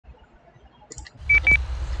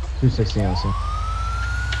260 also.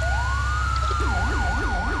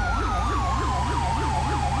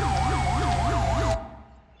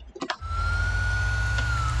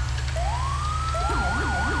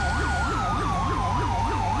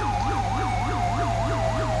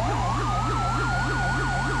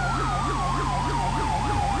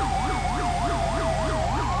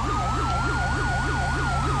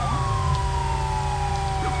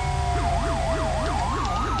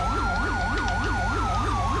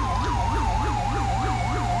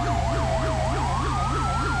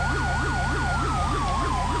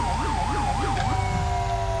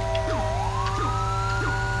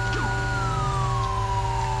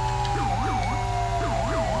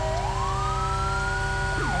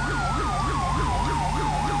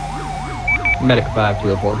 Medic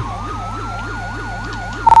 5204.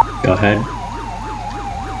 Go ahead.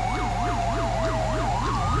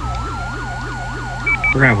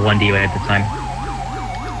 We're gonna have one DOA at the time.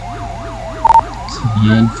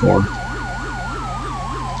 And 4.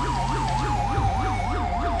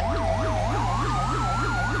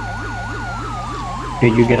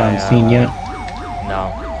 Did you get on scene yet?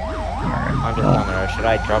 No. Alright. I'm just on the road. Should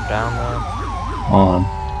I drop down though? On.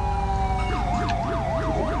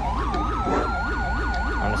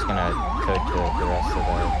 I'm just gonna go to the rest of the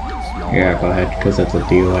small. Yeah, go ahead, because it's a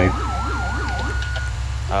DOA.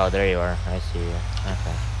 Oh, there you are. I see you.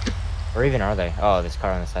 Okay. Where even are they? Oh, this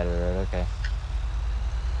car on the side of the road. Okay.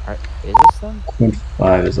 Is this them? Quint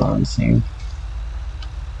 5 is on scene.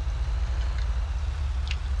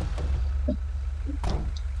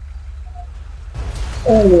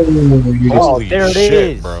 Oh, there it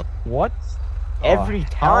is, bro. What? Every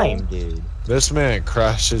time, dude. This man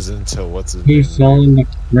crashes into what's his He name? fell in the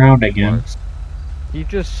ground again. Marks. He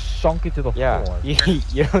just sunk into the Yeah. floor. You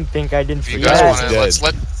don't think I didn't If see you guys that? want to, let's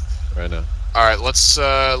Right now. All right,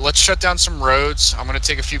 let's shut down some roads. I'm gonna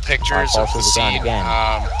take a few pictures of the scene. Again.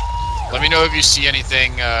 Let me know if you see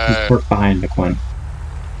anything. Just work behind the Quint.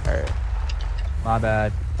 Alright. My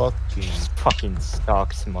bad. Fucking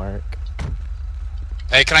Stocks, Mark.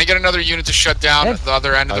 Hey, can I get another unit to shut down Hey. the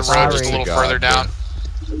other end of the I'm road, just a sorry. little God, further down?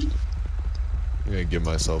 I'm gonna give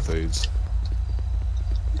myself AIDS.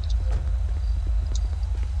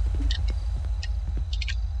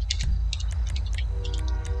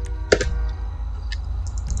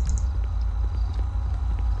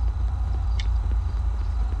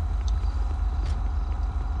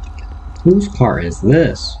 Whose car is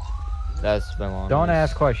this? That's been long. Don't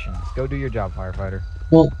ask questions. Go do your job, firefighter.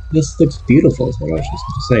 Well, this looks beautiful is what I was just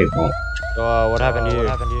gonna say, bro. What happened to you?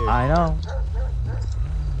 I know.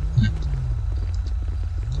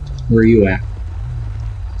 Where are you at?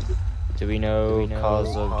 Do we know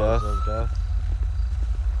cause of death?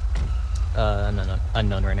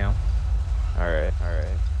 Unknown right now. Alright.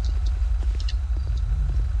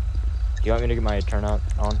 Do you want me to get my turnout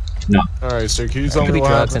on? No. Alright, so can you It tell could me be what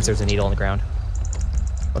drugs happened? since there's a needle on the ground.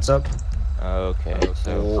 What's up? Okay,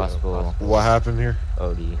 so possible What happened here?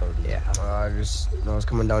 OD. Yeah. I was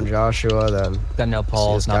coming down Joshua, then Got no see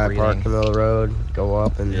pulse, this not guy breathing. parked in the middle of the road, go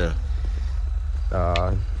up and Yeah.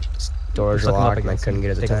 doors Just were look him up locked and I against couldn't him. get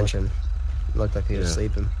his Take a look. attention. Looked like he was Yeah.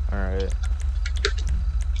 sleeping. Alright.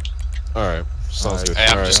 Alright. Sounds good. Hey,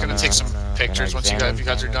 I'm Alright. just gonna take some Can I pictures once if you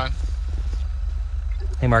guys are done.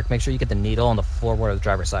 Hey Mark, make sure you get the needle on the floorboard of the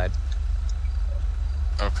driver's side.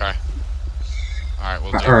 Okay. All right,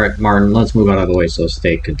 we'll do. Alright, Martin, let's move out of the way so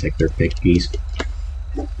State can take their big piece.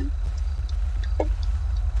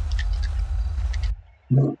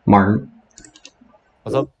 Martin,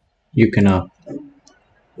 What's up? you can,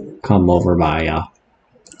 come over by,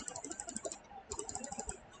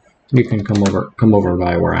 you can come over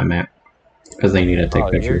by where I'm at. Because they need to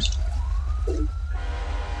take pictures.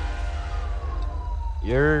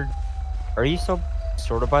 Are you still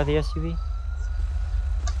sort of by the SUV?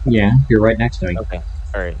 Yeah, you're right next to me. Okay.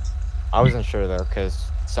 Alright. I wasn't sure though, because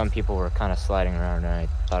some people were kind of sliding around and I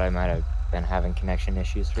thought I might have been having connection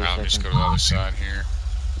issues for a I'll second. just go to the other side here.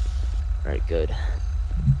 Alright, good.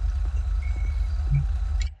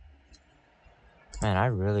 Man, I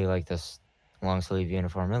really like this long sleeve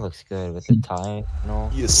uniform. It looks good with the tie and all.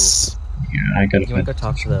 Yes. Yeah, I gotta. You want to go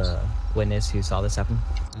talk to the witness who saw this happen?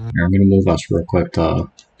 Here, I'm gonna move us real quick to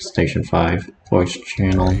Station 5 voice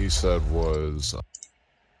channel. What he said was.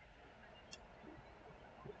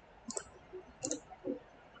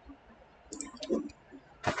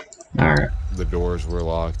 Alright. The doors were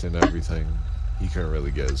locked and everything. He couldn't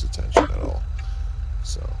really get his attention at all.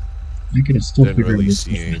 So. I could still Didn't figure really this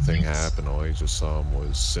see out. anything happen. All he just saw him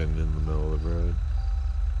was sitting in the middle of the road.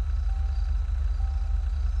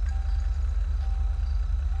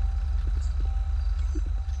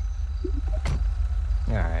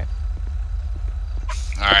 Alright.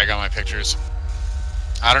 Alright, I got my pictures.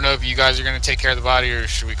 I don't know if you guys are gonna take care of the body or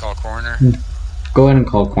should we call coroner? Go ahead and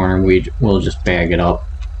call corner. We'll just bag it up.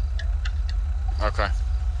 Okay.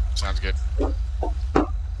 Sounds good. All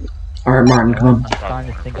right, Martin, come. I'm trying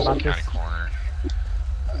to think about this. County coroner.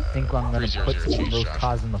 I think I'm gonna put 3002 some of those Josh.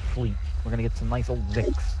 cars in the fleet. We're gonna get some nice old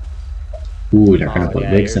Vicks. Ooh, they're gonna put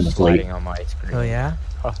yeah, Vicks in you're the fleet. sliding on my screen. Oh yeah.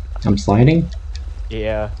 I'm sliding.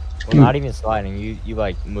 Yeah. Well, not even sliding. You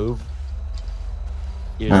like move.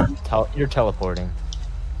 You're you're teleporting.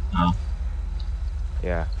 Oh.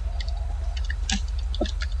 Yeah.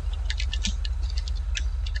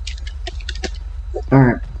 All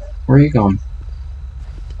right, where are you going?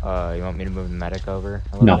 You want me to move the medic over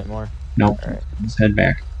a little No. bit more? Nope. All right. Let's head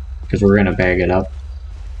back because we're gonna bag it up.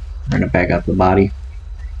 We're gonna bag up the body.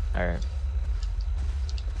 All right.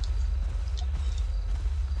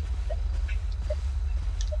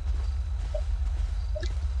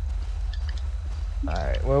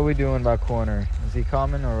 Alright, what are we doing about corner? Is he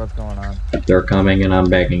coming or what's going on? They're coming and I'm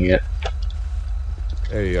bagging it.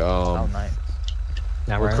 Hey, Oh, nice.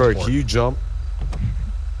 Now we're LaCroix, in can port. you jump?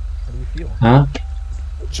 How do you feel? Huh?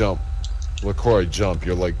 Jump. LaCroix, jump.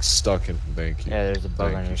 You're like stuck in. Thank you. Yeah, there's a bug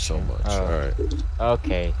on Thank your you so screen. much. Oh. Alright.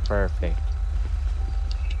 Okay, perfect.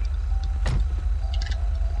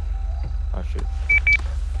 Oh shoot.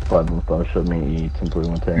 Show me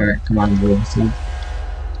All right, come on, Wilson.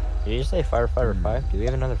 Did you just say firefighter 5? Do we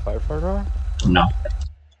have another firefighter on? No,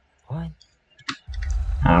 What?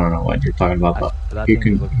 I don't know what you're talking about, but That you thing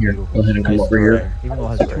can looks here. beautiful. Go ahead and come Nice over here. story. Even though it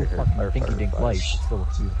has two Right here, fucking firefighter dinky dink five. lights, it still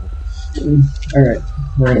looks beautiful. All right,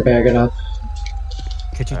 we're gonna bag it up.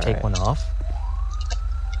 Could you take Alright. one off?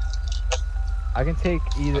 I can take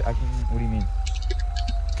either. I can. What do you mean?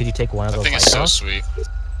 Could you take one of That those thing is lights so off? sweet.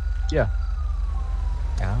 Yeah.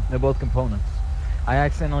 They're both components. I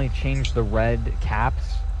accidentally changed the red caps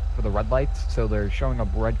for the red lights, so they're showing up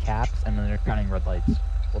red caps and then they're counting red lights.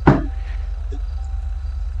 Whoops.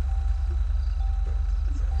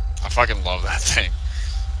 I fucking love that thing.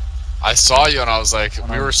 I saw you and I was like,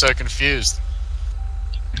 we were so confused.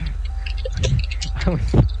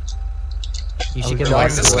 You should was get like, one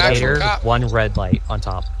is this an actual indicator, cop? one red light on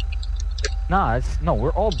top. Nah, no,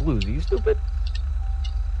 we're all blues. Are you stupid?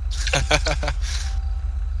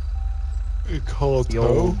 Call The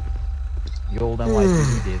old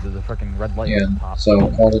NYPD days. There's a freaking red light Yeah. on top. So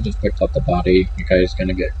Carter just picked up the body. You guys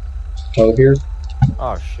gonna get towed here?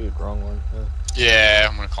 Oh shoot, wrong one. Yeah,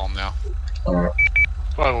 I'm gonna call him now. All right.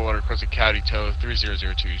 501 requested Caddy tow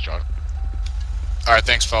 3002 East John. Alright,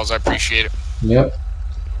 thanks fellas, I appreciate it. Yep.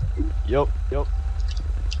 Yep.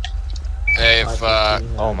 Hey, if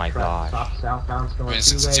Oh my gosh. I mean,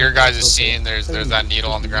 since it's your guys' scene, there's that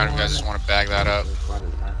needle on the ground. If you guys just want to bag that up,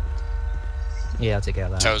 Yeah, I'll take care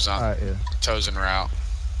of that. toes on, Alright, yeah. toes en route.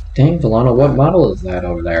 Dang, Delano, what model is that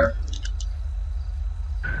over there?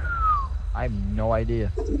 I have no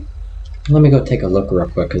idea. Let me go take a look real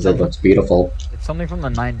quick because it looks beautiful. It's something from the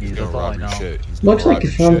 90s. He's That's gonna all I rob your know. shit. He's gonna Looks like rob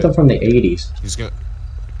it's your something shit. from the 80s.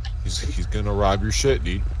 He's gonna rob your shit,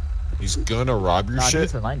 dude. He's gonna rob your Nah, shit.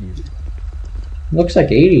 it's the 90s. Looks like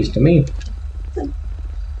 80s to me.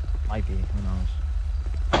 Might be. Who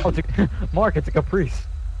knows? Oh, it's a, Mark, it's a Caprice.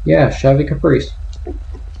 Yeah, Chevy Caprice.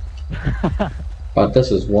 But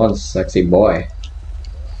this is one sexy boy.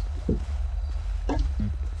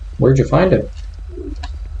 Where'd you find it?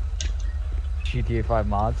 GTA 5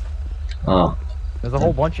 mods. Oh, There's a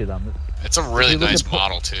whole bunch of them. It's a really you look nice at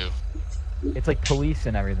model too. It's like police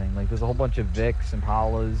and everything. Like there's a whole bunch of Vicks and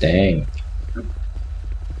Palas. dang.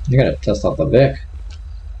 You gotta test out the Vic.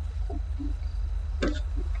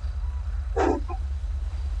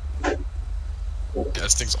 Yeah,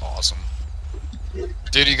 this thing's awesome.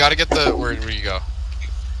 Dude, you gotta get the, where do you go?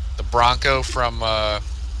 The Bronco from, I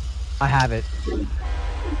have it.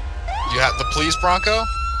 you have the police Bronco?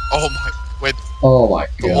 Oh my, wait, Oh my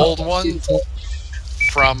the god. old one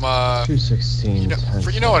from, 216.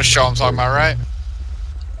 you know what show I'm talking about, right?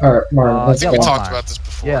 Alright, Martin, I let's think go. We Long talked Mile. about this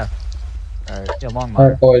before. Yeah. Yeah, long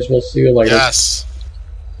Alright, boys, we'll see you later. Yes.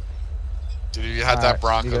 Dude, if you had that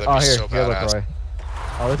Bronco, that'd be so badass. LaCroix.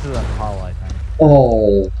 Oh, this is an Impala, I think.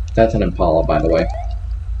 Oh, that's an Impala, by the way.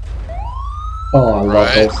 Oh, I love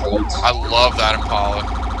Right. those lights. I love that Impala.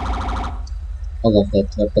 I love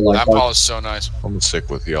that type of That light. Impala is so nice. I'm sick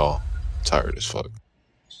with y'all. Tired as fuck.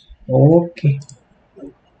 Okay.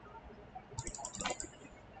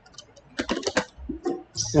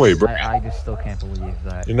 Wait, bro. I just still can't believe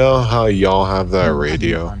that. You know how y'all have that Come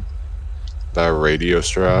radio? on. That radio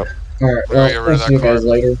strap? Alright, We're gonna get well, rid of we'll that see you car. guys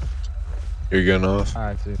later. You're getting off?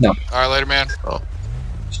 Alright, see. Alright, later, man.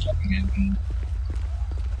 Just checking in.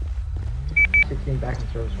 16 back in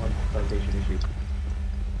service, one foundation issue.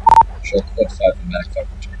 Show code 5 and medic 5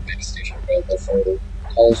 return base station available for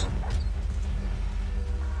calls.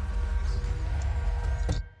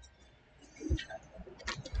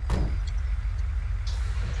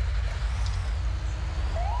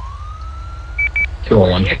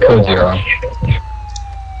 Code 0.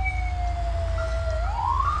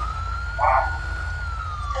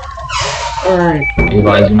 Alright.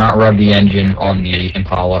 Advise do not rev the engine on the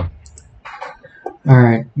Impala.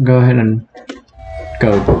 Alright, go ahead and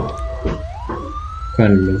go. Go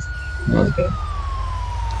ahead and move. Let's go.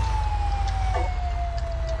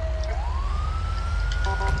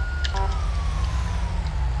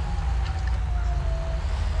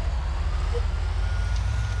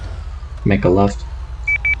 Make a left.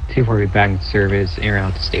 240 back in service,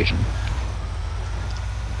 around the station.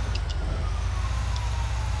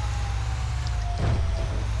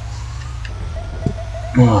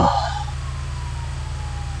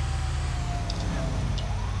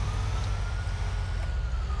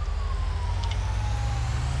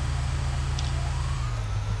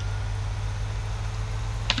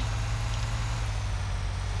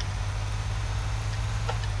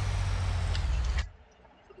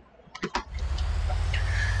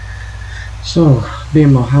 So,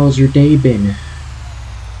 BMO, how's your day been?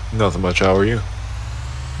 Nothing much. How are you?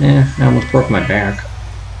 I almost broke my back.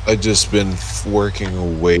 I just been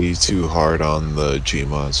working way too hard on the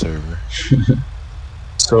Gmod server.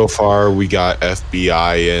 So far, we got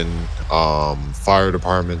FBI in, fire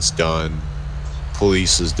department's done,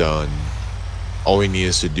 police is done. All we need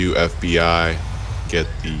is to do FBI, get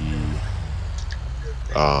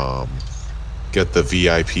the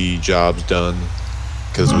VIP jobs done,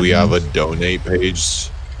 because we have a donate page.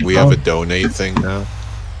 We have a donate thing now.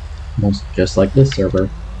 Just like this server.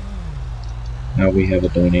 Now we have a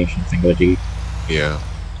donation thing with you. Yeah.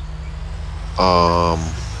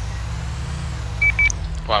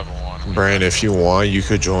 501. Brand, if you want, you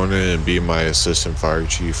could join in and be my assistant fire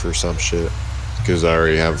chief or some shit. Because I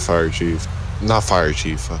already have a fire chief. Not fire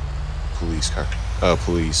chief, police car.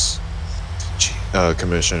 Police.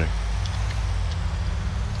 Commissioner.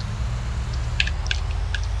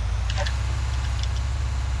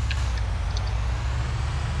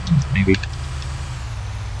 Maybe.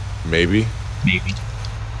 Maybe? Maybe.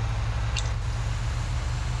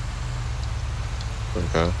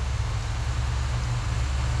 Okay.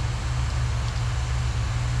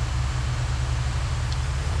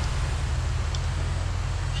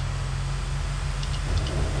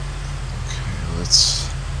 Let's...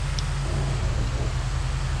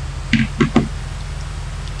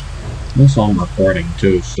 Also, I'm recording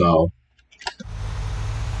too, so...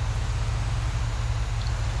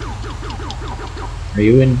 Are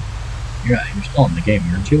you in? Yeah, you're still in the game,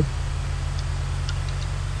 aren't you?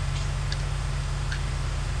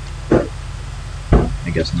 I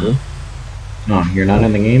guess not. No, you're not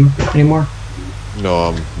in the game anymore? No,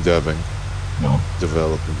 I'm debbing. No.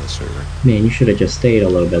 Developing the server. Man, you should have just stayed a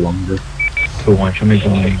little bit longer. 2-1, show me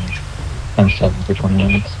going 10-7 for 20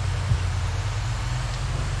 minutes.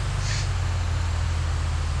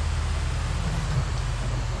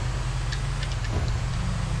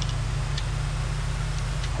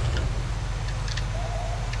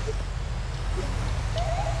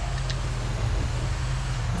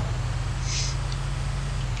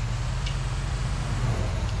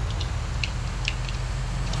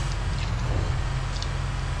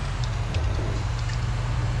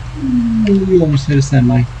 You almost hit a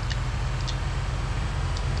semi.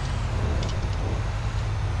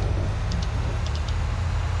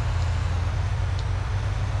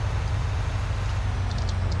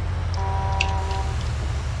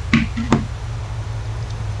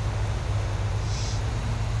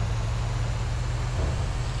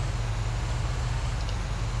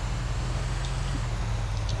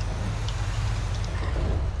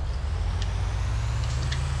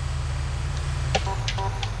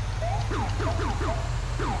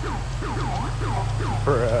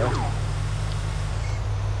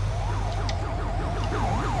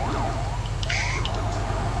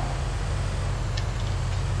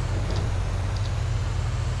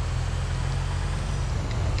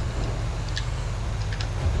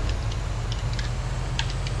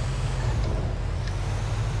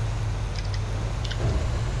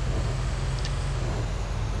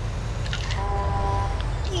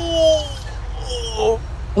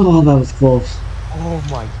 Oh, that was close. Oh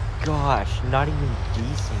my gosh, not even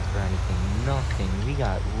desync or anything, nothing. We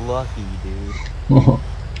got lucky, dude.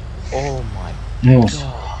 Oh my god.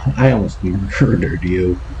 I almost murdered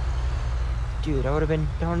you. Dude, I would have been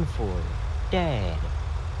done for. Dead.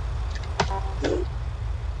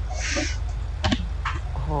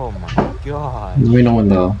 Oh my god. Let me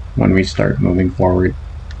know when we start moving forward.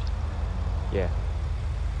 Yeah.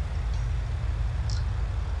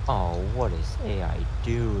 Oh, what is AI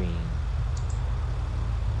doing?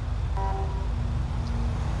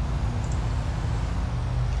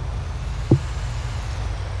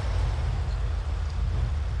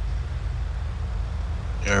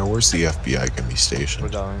 Yeah, where's the FBI gonna be We're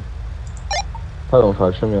stationed? going. Title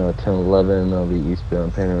 5, show me on a 1011. I'll be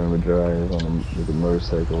eastbound Panorama Drive with a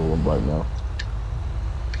motorcycle, one block now.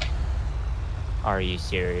 Are you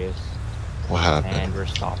serious? What happened? And we're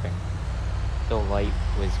stopping. The light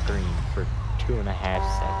was green for 2.5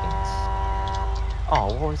 seconds.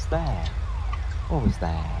 Oh, what was that? What was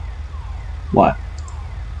that? What?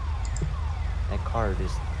 That car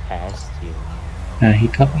just passed you. He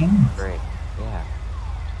cut me off. Great. Yeah.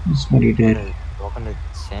 That's what he did. Welcome to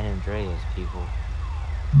San Andreas, people.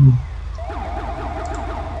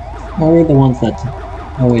 Well, we're the ones that's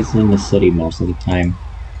always in the city most of the time.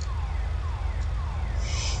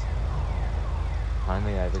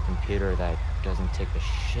 Finally, I have a computer that doesn't take a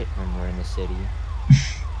shit when we're in the city.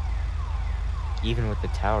 Even with the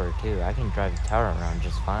tower, too. I can drive the tower around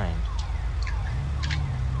just fine.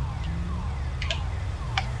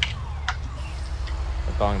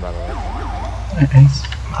 We're going, by the way.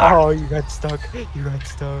 Oh, you got stuck. You got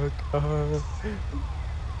stuck.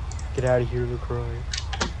 Get out of here, LaCroix.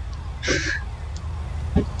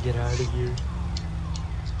 Get out of here.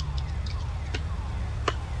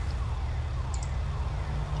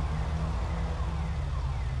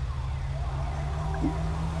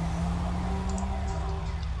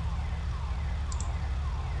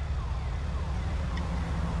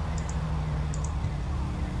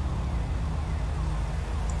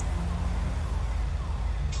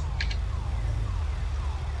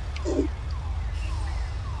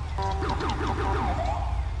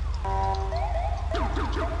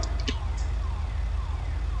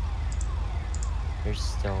 You're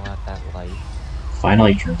still at that light.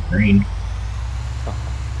 Finally turned green. Oh.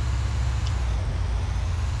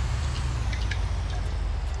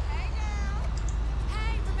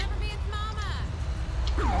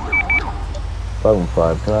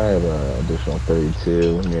 515, can I have an additional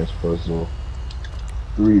 32 nearest postal?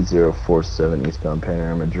 3047 eastbound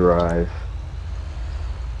Panorama Drive.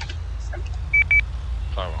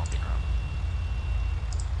 Probably won't be around.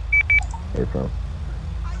 April.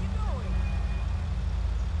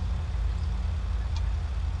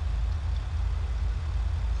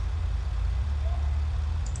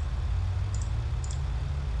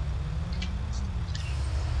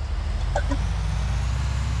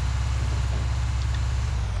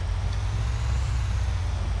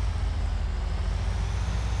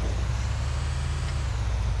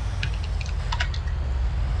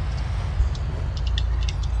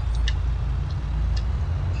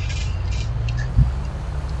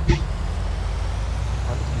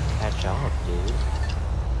 How did you catch up, dude?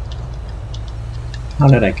 How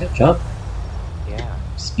did I catch up? Yeah.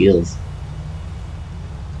 Skills.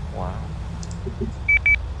 Wow.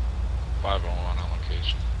 501 on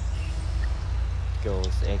location.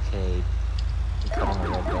 Skills, aka cutting a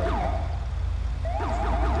red light.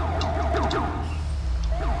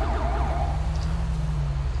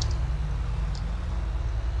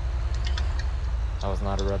 That was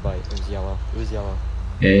not a red light. It was yellow. It was yellow.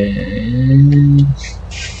 And...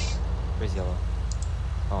 It was yellow.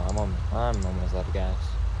 Oh, I'm almost out of gas.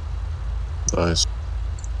 Nice.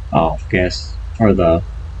 Oh, gas or the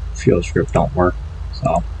fuel strip don't work,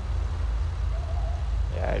 so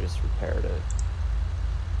Yeah, I just repaired it.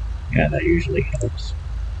 yeah, that usually helps.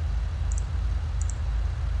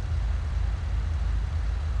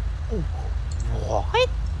 What?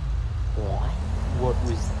 What? What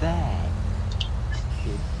was that?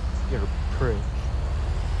 You're a prick.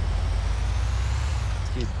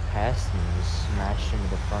 This dude passed me and just smashed into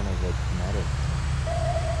the front of the medic.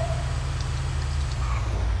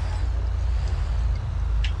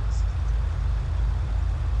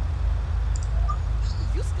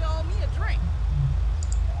 You still owe me a drink.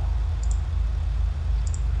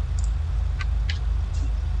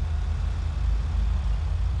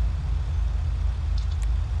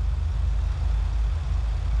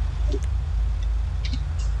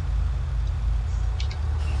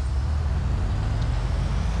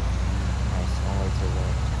 Nice, only to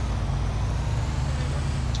work.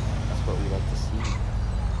 That's what we like to see.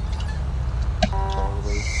 It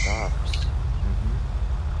always stops.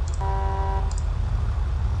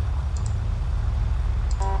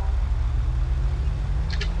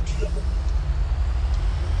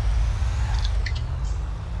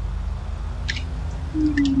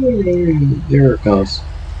 There it goes.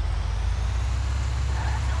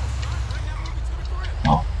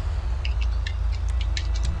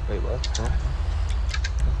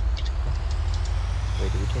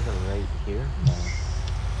 here? No.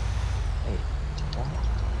 Wait, what?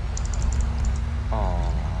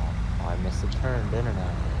 Oh, I missed a turn, didn't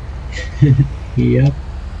I? Yep.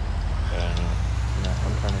 Dang it. No,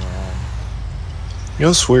 I'm turning around. You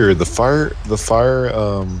know, it's weird. The fire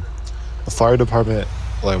department,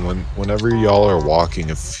 like whenever y'all are walking,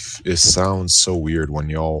 it sounds so weird when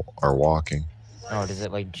y'all are walking. Oh, does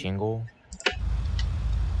it like jingle?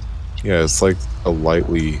 Yeah, it's like a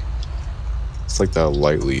lightly. It's like that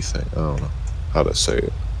lightly thing. I don't know how to say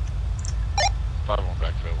it. 5-1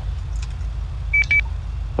 back available.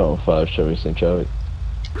 Oh, 5 Chevy St. Charlie.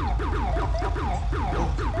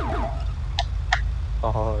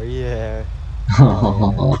 Oh yeah.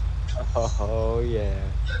 Oh, Oh yeah.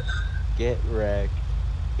 Get wrecked.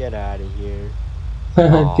 Get out of here.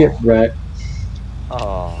 get wrecked.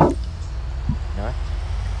 Oh. You know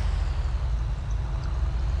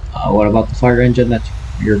what? What about the fire engine that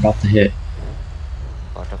you're about to hit?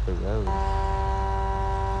 Fucked up the road.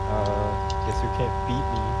 Guess who can't beat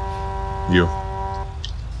me? You.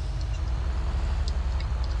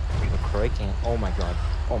 LaCroix can't. Oh my god.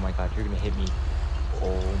 Oh my god, you're gonna hit me.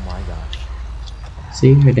 Oh my gosh.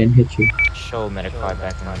 See, I didn't hit you. Show medic 5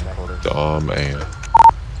 back in the quarter. Dumb man.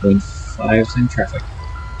 Lane 5's in traffic.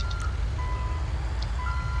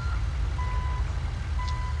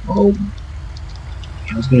 Oh,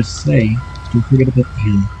 I was gonna say, don't forget about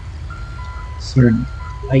the certain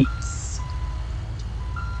lights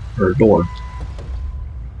or door.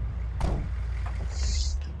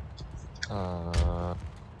 Are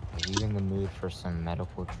you in the mood for some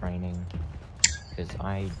medical training? Because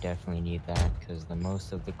I definitely need that, because the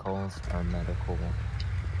most of the calls are medical.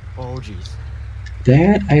 Oh jeez.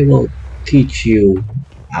 That I will teach you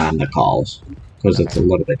on the calls, because it's a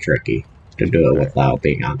little bit tricky to do it without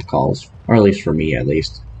being on the calls, or at least for me, at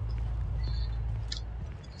least.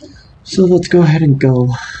 So let's go ahead and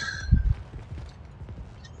go.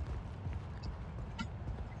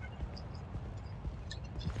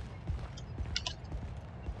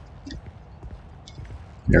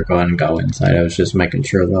 They're going to go inside. I was just making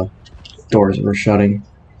sure the doors were shutting.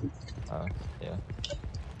 Yeah.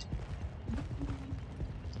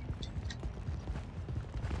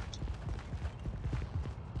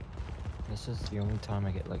 This is the only time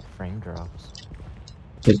I get like frame drops.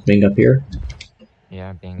 Just being up here?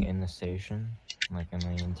 Yeah, being in the station, like in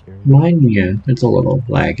the interior. Mine, yeah, it's a little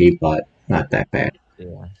laggy, but not that bad.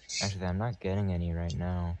 Yeah. Actually, I'm not getting any right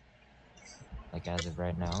now. Like as of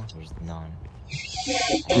right now, there's none.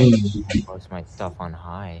 I post my stuff on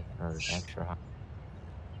high or extra high.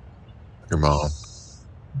 Your mom.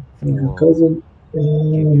 Your cousin. You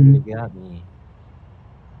really got me.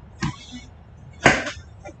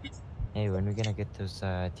 Hey, when are we gonna get those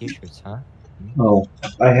t-shirts, huh? Oh,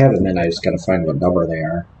 I have them in. I just gotta find what number they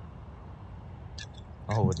are.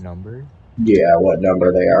 Oh, what number? Yeah, what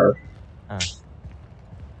number they are. Huh.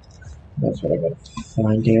 That's what I gotta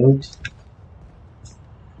find out.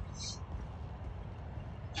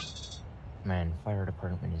 Man, fire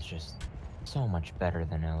department is just so much better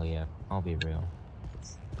than LEF. I'll be real.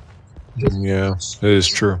 Yeah, it is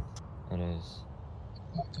true. It is.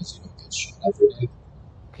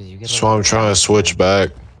 Because you get. That's why I'm trying to switch back.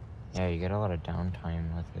 Yeah, you get a lot of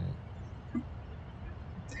downtime with it.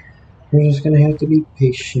 We're just gonna have to be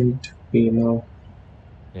patient, you know.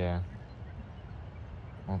 Yeah.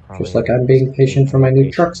 Just like I'm being patient for my new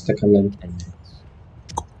trucks to come in.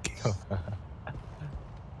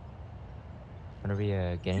 When are we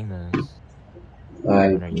getting those?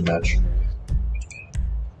 I'm not sure.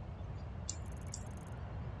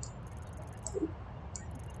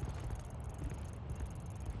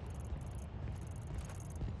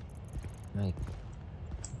 Like,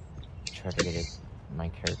 try to get my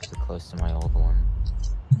character close to my old one.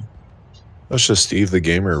 That's just Steve the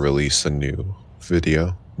Gamer released a new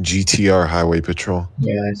video. GTR Highway Patrol.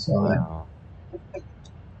 Yeah, I saw that. Wow.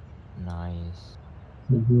 Nice.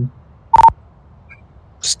 Mm-hmm.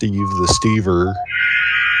 Steve the Stever.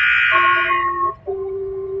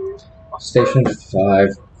 Station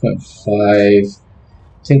 5.5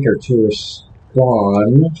 Tinker Tour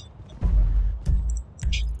spawn.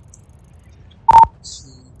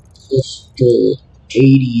 Postal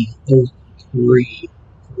 8003.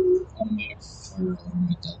 Automatic fire alarm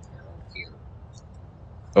at that here.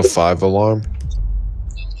 A 5 alarm?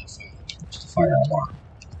 Just a fire alarm.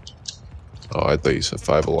 Oh, I thought you said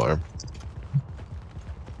 5 alarm.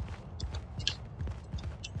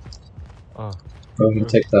 Oh. Go ahead and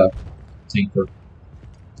take the tanker.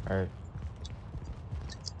 Alright.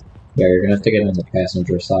 Yeah, you're gonna have to get on the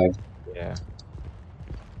passenger side. Yeah.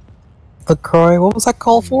 LaCroix, what was that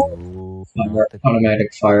call for?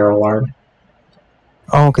 Automatic fire alarm.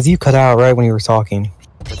 Oh, because you cut out right when you were talking.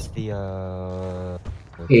 What's the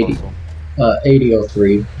 80. postal?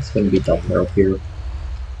 8003. It's gonna be Del Perro Pier.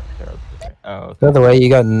 Oh, okay. By the way, you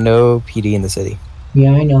got no PD in the city.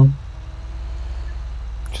 Yeah, I know.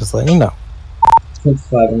 Just letting you know. It's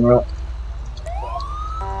 5 en route.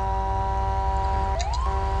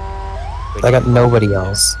 I got nobody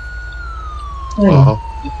else.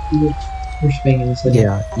 We're staying in the city.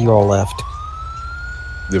 Yeah, you all left.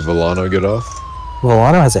 Did Volano get off?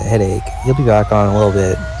 Volano has a headache. He'll be back on in a little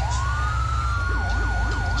bit.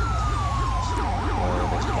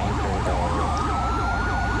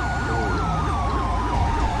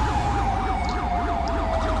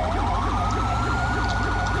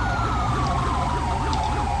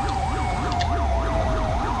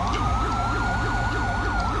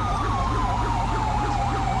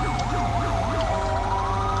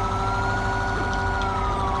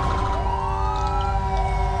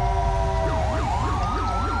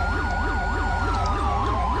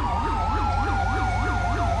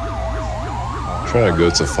 Trying to go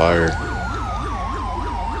to fire.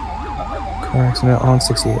 Car accident on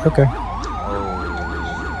 68. Okay.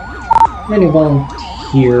 Any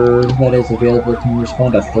volunteer that is available can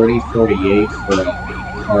respond to 3048 for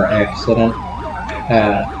our accident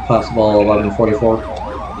at possible 1144.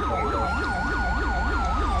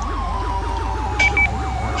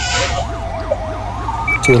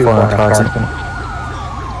 Two for our car accident.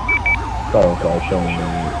 Oh, okay, showing me.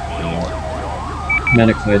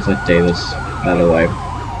 Medic flights at Davis, by the way.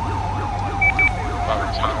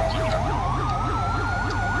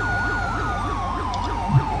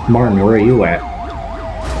 Martin, where are you at?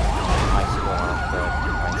 I swear, but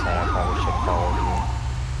in hindsight, I probably should follow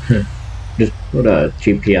you. Just put a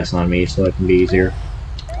GPS on me so it can be easier.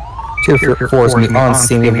 244 is on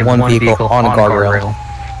scene with one vehicle on a guardrail.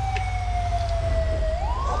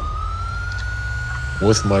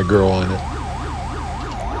 With my girl on it.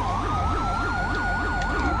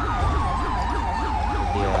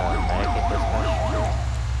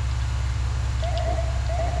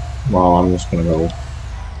 Well, I'm just gonna go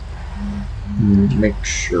make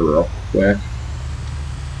sure real quick.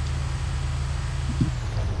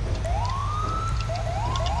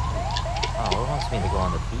 Oh, it wants me to go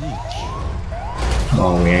on the beach.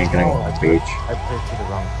 Oh, we ain't gonna go on the beach. I put it to the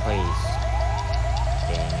wrong place.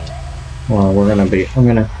 Dang it. Well, I'm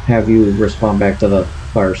gonna have you respond back to the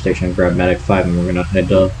fire station, grab Medic 5, and we're gonna head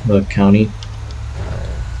to the county.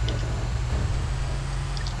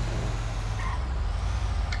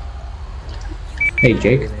 Hey,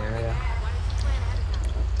 Jake.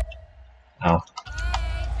 Oh.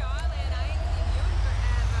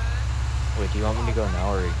 Wait, do you want me to go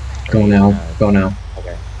now or Go now. Go now.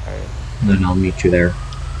 Okay, alright. And then I'll meet you there.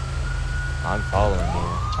 I'm following you.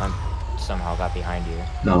 I'm somehow got behind you.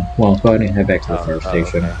 No. Well, go ahead and head back to the fire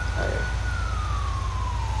station. Okay. Alright.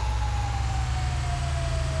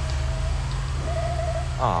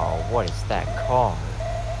 Oh, what is that car?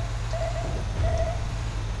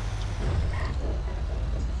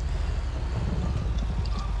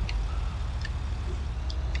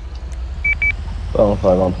 Oh,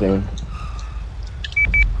 5 on scene.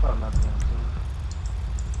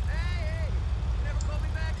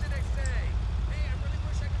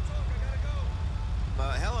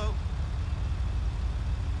 Hello.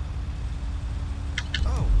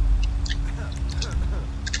 Oh.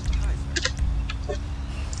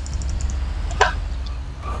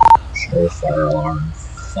 Show fire alarm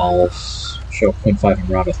false. Show 0.5 en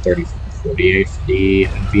route of 3048 for the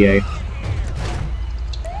NVA.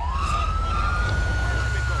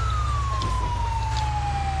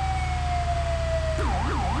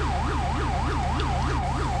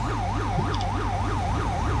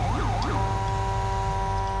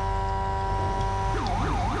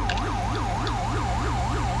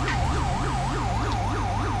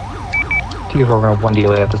 We're going to 1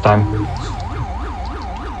 delay at this time.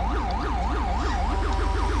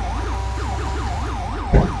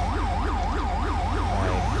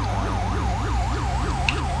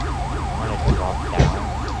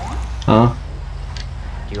 Huh?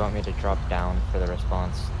 Do you want me to drop down for the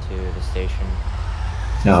response to the station?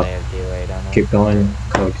 No. Since I have delay down there? Keep going.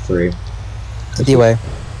 Code 3. Delay.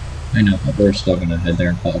 I know, but we're still gonna head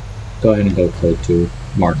there. But go ahead and go code 2,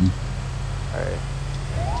 Martin. Alright.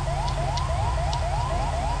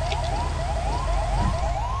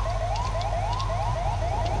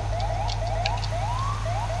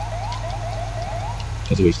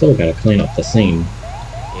 Because we still gotta clean up the scene.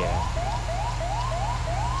 Yeah.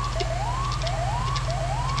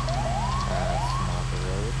 That's not the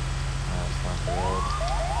road. That's not the road.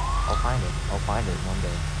 I'll find it. I'll find it one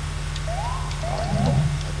day. Oh no.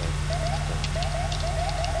 Okay.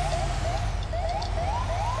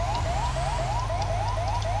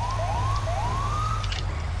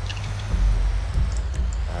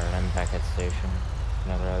 station.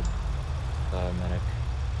 Gonna grab the medic.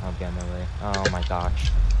 I'll be on my way. Oh my gosh.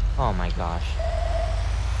 Oh my gosh.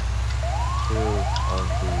 2 of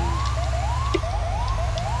the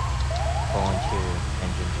volunteer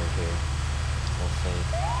engines are here. We'll see.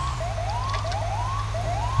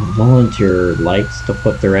 Volunteer likes to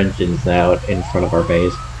put their engines out in front of our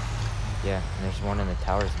base. Yeah, and there's one in the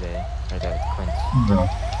Towers Bay. Right there, Quince. No.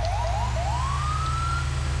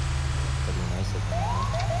 That'd be nice of them, huh?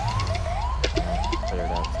 Put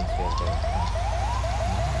it out since we have their...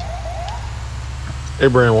 Hey,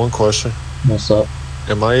 Brian, one question. What's up?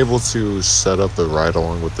 Am I able to set up the ride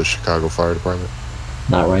along with the Chicago Fire Department?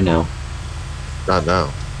 Not right now. Not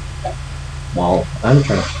now. Well, I'm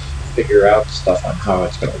trying to figure out stuff on how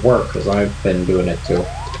it's going to work, because I've been doing it too.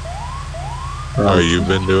 Oh, you've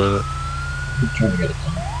been doing it? I'm trying to get it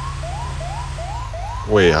done.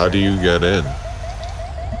 Wait, how do you get in?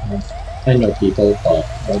 I know people, but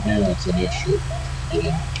right now it's an issue.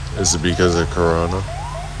 Is it because of Corona?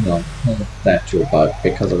 No, not that too, but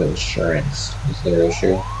because of insurance is their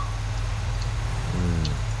issue.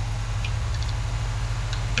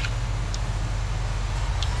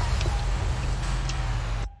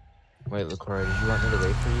 Wait, LaCroix, did you want me to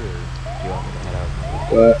wait for you, or do you want me to head out?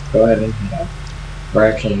 Go ahead and head out. Or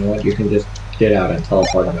actually, you know what? You can just get out and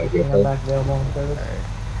teleport on my vehicle. Back available in service. Alright.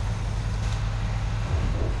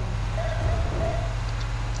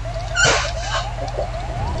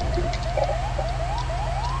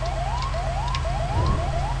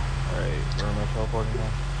 Alright, where am I teleporting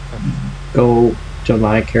now? Go to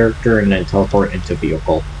my character and then teleport into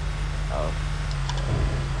vehicle. Oh.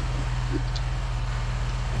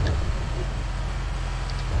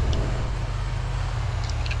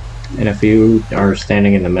 And if you are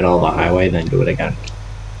standing in the middle of the highway, then do it again.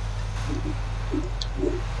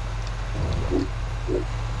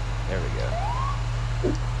 There we go.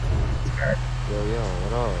 Alright. Yo,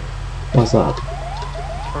 what up? What's up?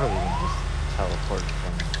 Totally can just teleport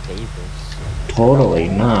from Davis. Totally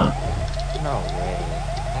not. No way.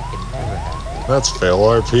 That could never happen. That's fail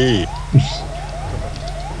RP.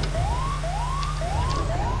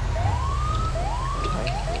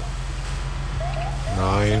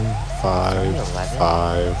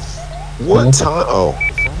 955. What time? Oh.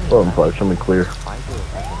 Oh, I'm fine. Show me clear.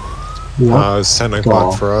 It's 10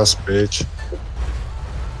 o'clock for us, bitch.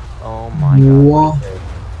 Oh my god.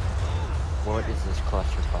 What is this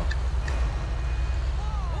clusterfuck?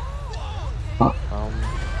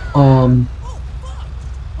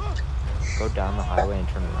 Go down the highway and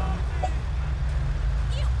turn around.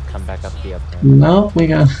 Come back up the uphill. No, we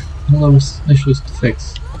got a lot of issues to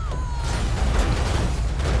fix.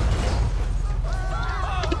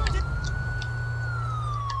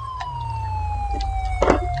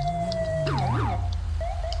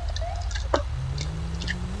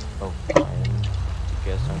 Oh, I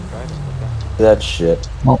guess I'm driving, okay. That shit.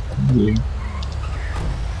 Oh, yeah.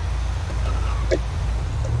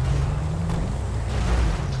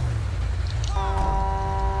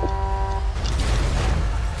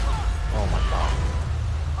 Oh my god.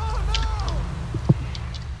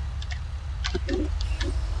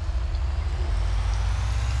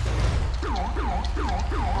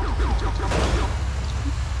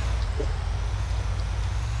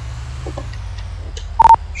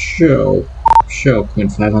 Show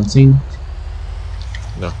Quint 5 on scene.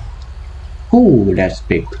 No. Ooh, that's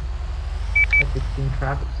big. F-16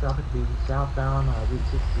 traffic stop at the southbound Route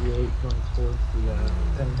 68 going towards the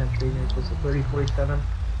 710 Street near close to 3047.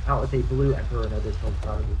 Out with a blue Emperor and additional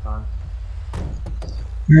crowd will be fine.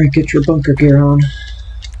 Alright, get your bunker gear on.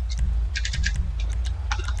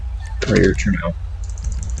 Or your turn out.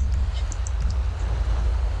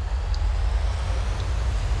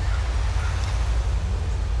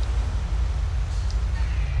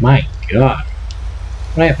 My god.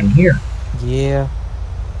 What happened here? Yeah.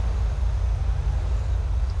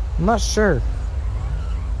 I'm not sure.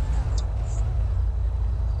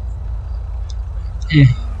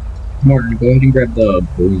 Martin, go ahead and grab the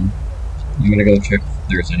boom. I'm gonna go check if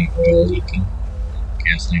there's any oil leaking.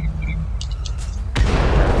 Gasoline or whatever.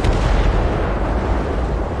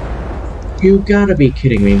 You gotta be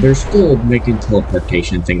kidding me. They're still making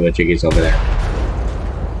teleportation thingamajiggies over there.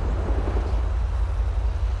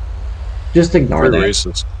 Just ignore that.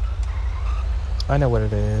 Racist. I know what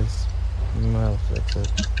it is. I'll fix it.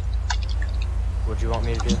 What do you want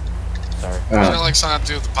me to do? Sorry. Isn't it like something to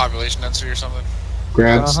do with the population density or something?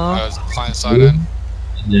 Grab Client side end.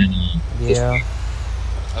 and then Yeah. I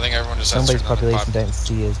think everyone just has Somebody's certain other population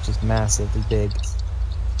density is just massively big.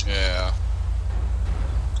 Yeah.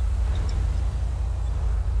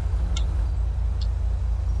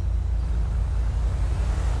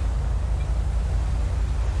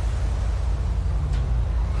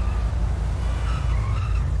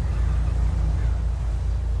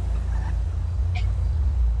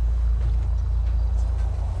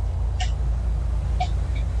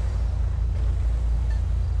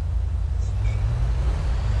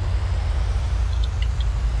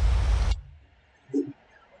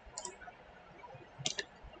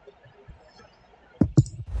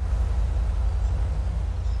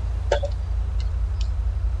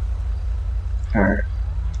 Alright.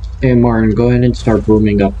 Hey Martin, go ahead and start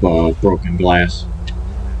brooming up broken glass.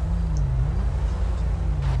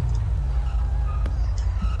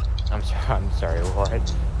 I'm sorry,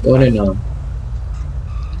 what? Go ahead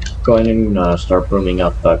and start brooming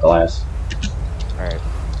up glass. Alright.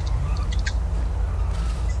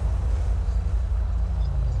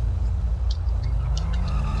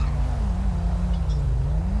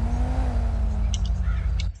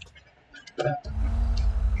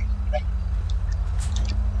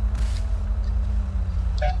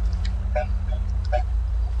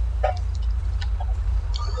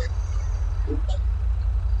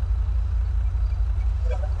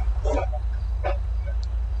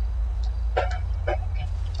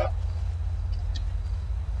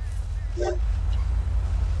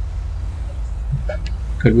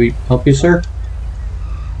 Could we help you, sir?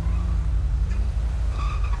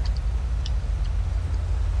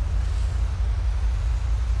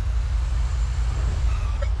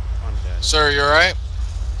 Sir, you alright?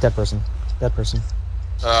 Dead person. Dead person.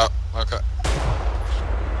 Okay.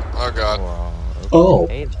 Oh god. Well, Oh.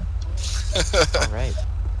 okay then. Alright.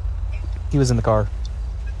 He was in the car.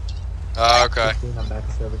 Okay. 16, I'm back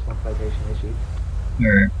to service, 1 citation issued.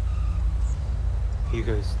 Alright. He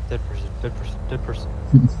goes, dead person, dead person, dead person.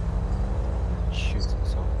 Shoots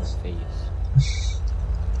himself in the face.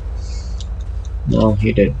 No,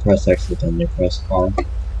 he did press accidentally press R.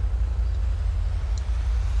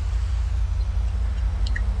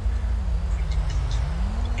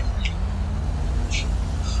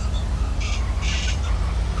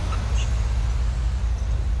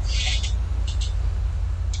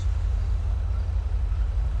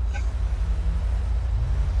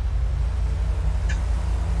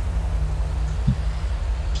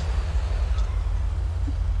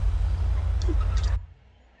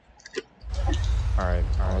 Alright,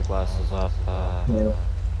 all the glasses up. Yeah. I'm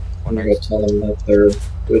One gonna next. tell them that they're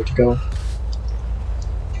good to go.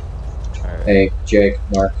 Alright. Hey, Jake,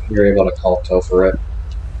 Mark, you're able to call tow for it.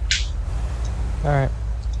 Alright.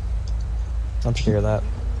 I'll take care of that.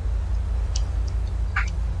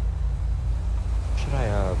 Should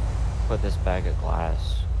I, put this bag of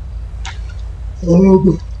glass? Here,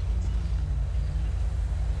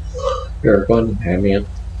 go ahead and hand me it.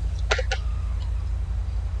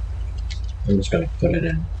 I'm just gonna put it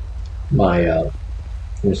in my, I'm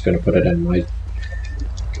just gonna put it in my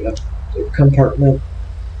compartment.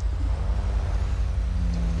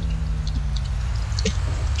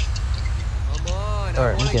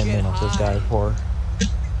 Alright, I'm getting in off this guy before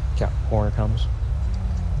corner comes.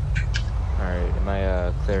 Alright, am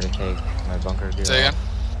I, clear to take my bunker gear Say off?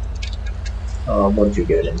 again? Once you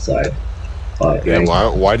get inside. Yeah,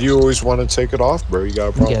 why do you always want to take it off, bro? You got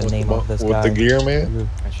a problem Get a with, name of this with guy. the gear, man?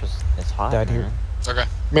 It's just, it's hot, Died here. man. Okay.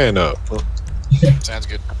 Man up. Sounds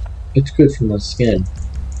good. It's good for my skin.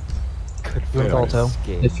 Good You want for to call tow?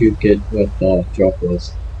 skin. If you get what Joke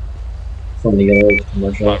was from the old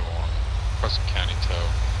commercial. 5-1. Preston County tow.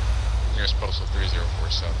 Nearest postal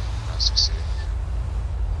 3047. Not succeed.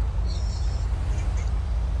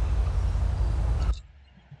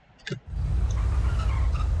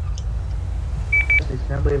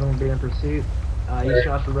 I believe I'm going to be in pursuit. East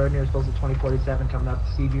Joshua Road near postal 2047 coming up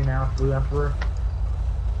to Seaview now, Blue Emperor.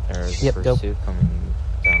 There's Yep, go. pursuit coming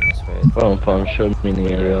down this way. Phone, show me in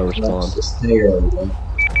the area, I'll respond. Just stay early.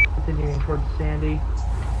 Continuing towards Sandy.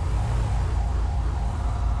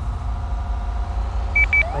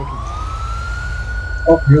 Thank you.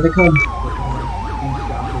 Oh, here they come. Looking East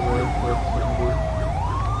Joshua Road towards Sandy.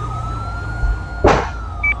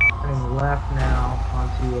 Turning left now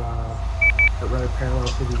onto the road parallel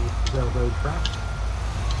to the railroad track.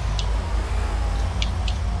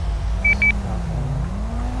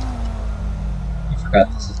 I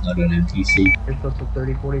forgot this is not an NTC. Here's postal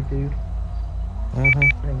 3042.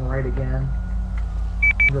 Mm-hmm. Turning right again.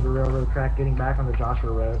 Into the railroad track, getting back on the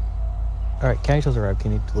Joshua Road. Alright, county tow's arrived.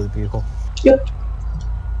 Can you delete the vehicle? Yep.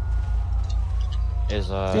 Is,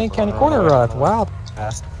 County corner wow.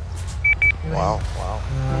 Fast. Wow.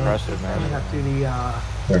 Impressive, Coming man. up to the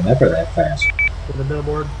They're never that fast. to the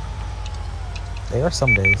billboard. They are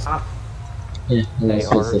some days. Yeah, They unless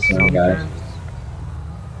are it's this one guy. some-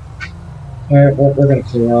 Alright, well, we're gonna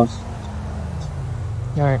clear off.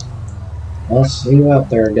 Alright. I'll see you out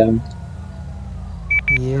there again.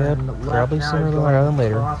 Yeah, Turn left probably now, sooner going rather than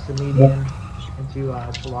later. Across the median into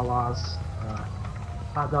Chihuahuas.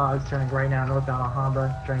 Hot dogs turning right now northbound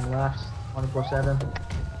Alhambra, turning left 24/7.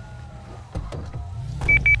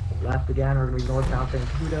 Left again, we're going to be northbound San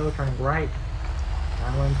Cudo, turning right.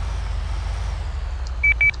 Downwind.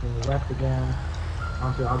 Turning left again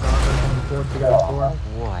onto Algonquin, turning 4 to 4.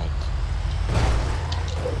 What?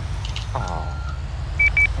 Oh.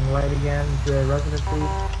 And right again to a residency.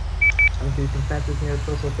 Into some fences near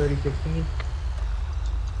Social 3016.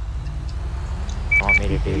 Want me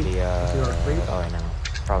to do the, Please. oh, I know.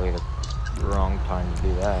 Probably the wrong time to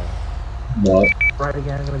do that. What? Right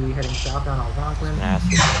again, going to be heading southbound Algonquin. And ask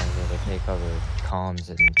the manager to take over comms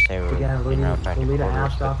and say we're Again, en route back to Lolita quarters, Ave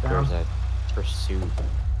but southbound. there's a pursuit.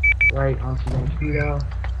 Right onto Mankato.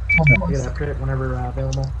 Get that crit whenever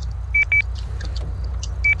available.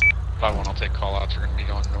 5-1, I'll take call outs. We're going to be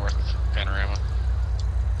going north Panorama.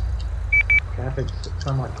 Traffic's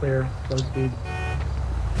somewhat clear. Slow speed.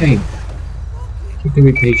 Hey, you can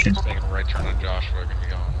be patient. Taking a right turn on Joshua. Going to be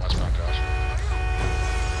going westbound Joshua.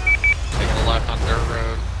 Taking a left on Dirt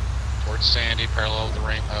Road towards Sandy, parallel with the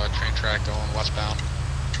train track going westbound.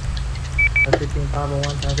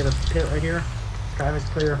 S15501, can I get a hit right here? Traffic's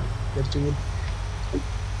clear. Good speed.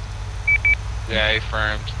 Yeah,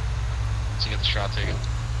 affirmed. Let's get the shot taken.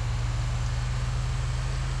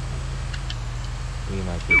 We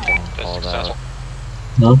might be getting called out.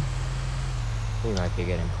 No? We might be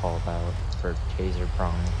getting called out for taser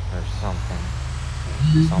prong or something.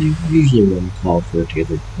 They usually wouldn't call for a taser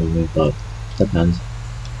deployment, but depends.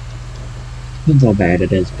 Depends how bad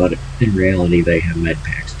it is, but in reality they have med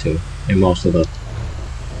packs too. And most of the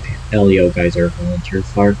LEO guys are volunteer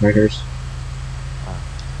firefighters.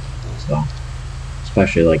 So,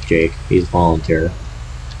 especially like Jake, he's volunteer.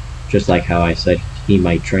 Just like how I said he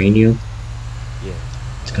might train you. Yeah.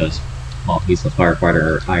 It's because, well, he's the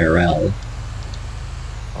firefighter IRL.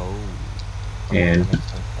 Oh. And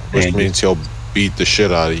which means he'll beat the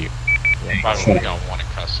shit out of you. Yeah, probably got one in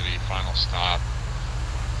custody. Final stop.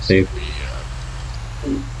 Safe.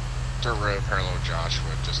 Dirt Road, parallel with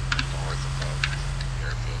Joshua, just north of the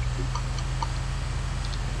airfield.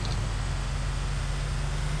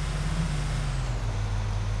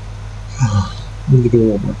 I'm gonna do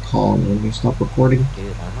one more call and then we stop recording.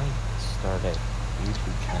 Dude, I might start a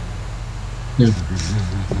YouTube channel. Yeah.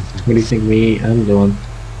 What do you think I'm doing?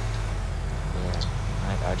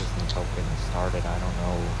 Yeah, I just need help getting started. I don't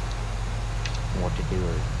know what to do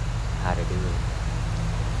or how to do it.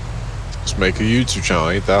 Just make a YouTube channel,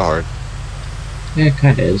 ain't that hard. Yeah, it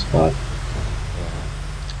kinda is, but... Yeah.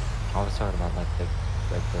 I was talking about like the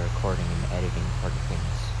recording and editing part of things.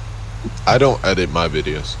 I don't edit my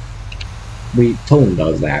videos. Tone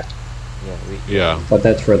does that. Yeah. But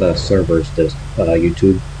that's for the servers,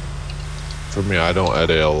 YouTube. For me, I don't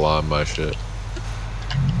edit a lot of my shit.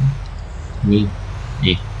 Me?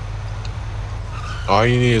 Yeah. All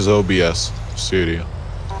you need is OBS Studio.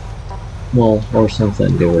 Well, or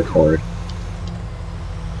something to record.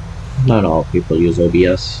 Not all people use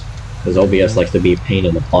OBS, because OBS likes to be a pain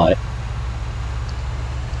in the butt.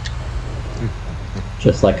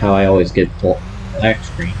 Just like how I always get black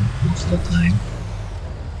screen most of the time.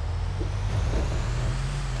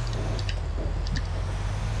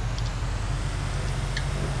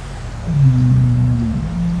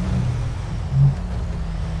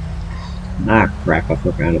 Ah crap, I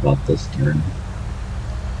forgot about this turn.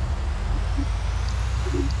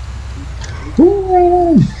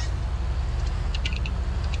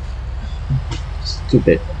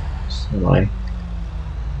 Stupid semi.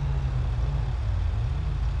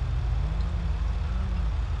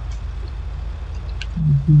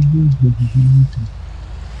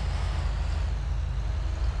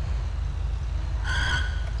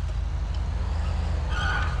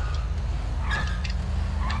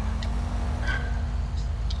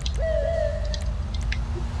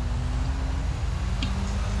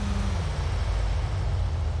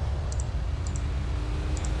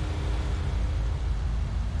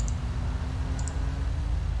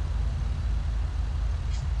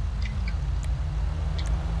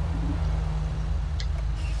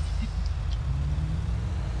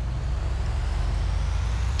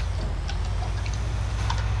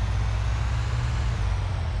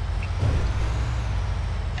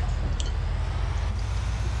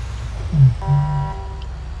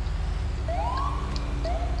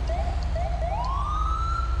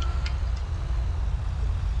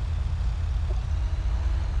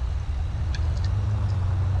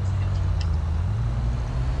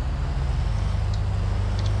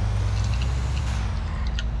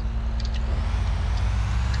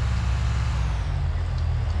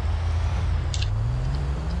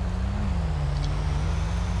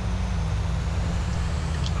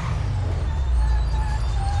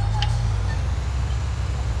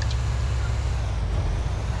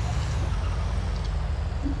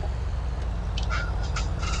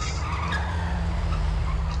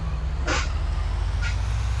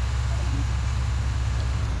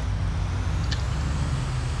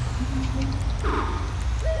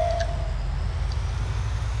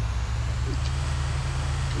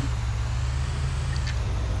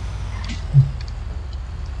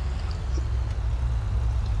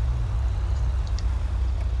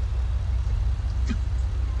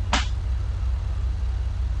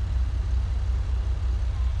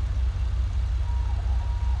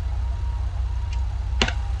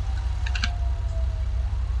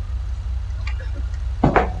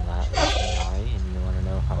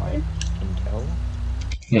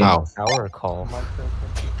 How? Power call.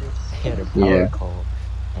 They had a power Yeah. call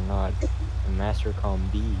and not a Master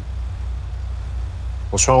Comm B.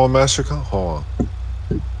 What's wrong with MasterCom? Hold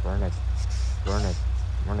on. We're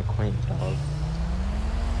in a quaint dog.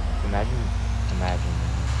 Imagine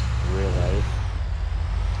real life.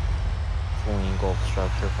 Fully engulfed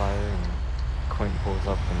structure fire and Quint pulls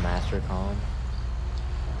up the Master Comm.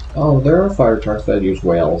 Oh, there are fire trucks that use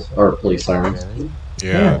whales or police sirens. Really?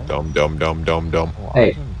 Yeah, Yeah. dumb. Well,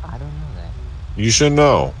 Hey. I don't know that. You should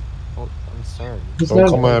know. Oh, I'm sorry. It's Don't not-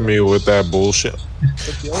 come at me with that bullshit.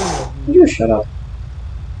 You shut up.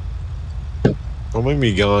 Don't make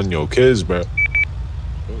me get on your kids, bro. It's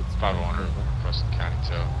 500 Preston County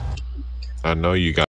too. I know you got